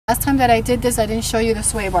Last time that I did this, I didn't show you the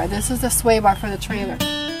sway bar. This is the sway bar for the trailer.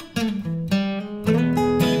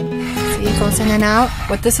 See, it goes in and out.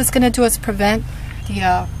 What this is going to do is prevent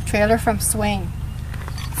the trailer from swaying.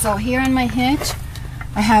 So here on my hitch,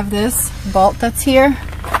 I have this bolt that's here.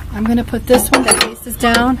 I'm going to put this one that faces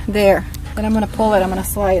down there. Then I'm going to pull it. I'm going to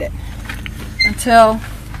slide it until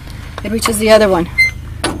it reaches the other one,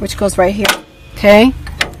 which goes right here. Okay?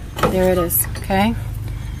 There it is. Okay?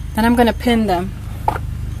 Then I'm going to pin them.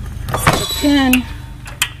 So the pin,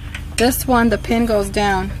 this one, the pin goes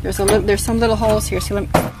down. There's some little holes here. See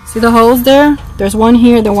the holes there? There's one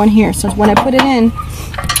here, the one here. So when I put it in,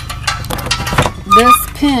 this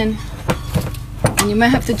pin, and you might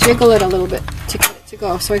have to jiggle it a little bit to get it to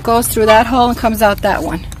go. So it goes through that hole and comes out that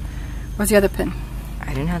one. Where's the other pin?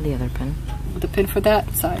 I didn't have the other pin. The pin for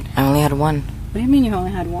that side. I only had one. What do you mean you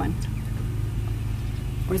only had one?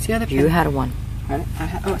 Where's the other pin? You had one.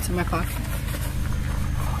 Oh, it's in my pocket.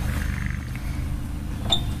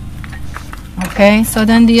 Okay, so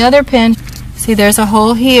then the other pin, see there's a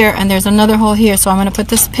hole here and there's another hole here. So I'm going to put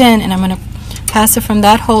this pin and I'm going to pass it from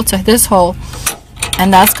that hole to this hole.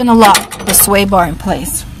 And that's going to lock the sway bar in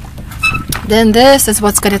place. Then this is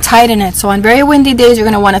what's going to tighten it. So on very windy days, you're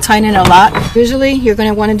going to want to tighten it a lot. Usually, you're going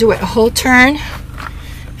to want to do it a whole turn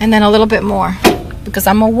and then a little bit more. Because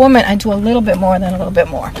I'm a woman, I do a little bit more than a little bit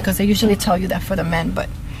more. Because they usually tell you that for the men. But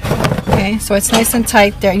okay, so it's nice and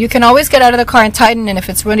tight there. You can always get out of the car and tighten it if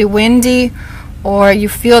it's really windy or you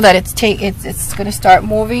feel that it's going to start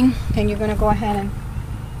moving. Then you're going to go ahead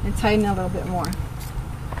and tighten a little bit more.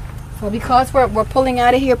 So because we're pulling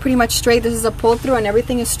out of here pretty much straight, this is a pull through and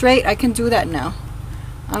everything is straight, I can do that now.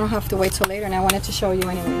 I don't have to wait till later, and I wanted to show you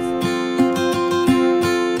anyways.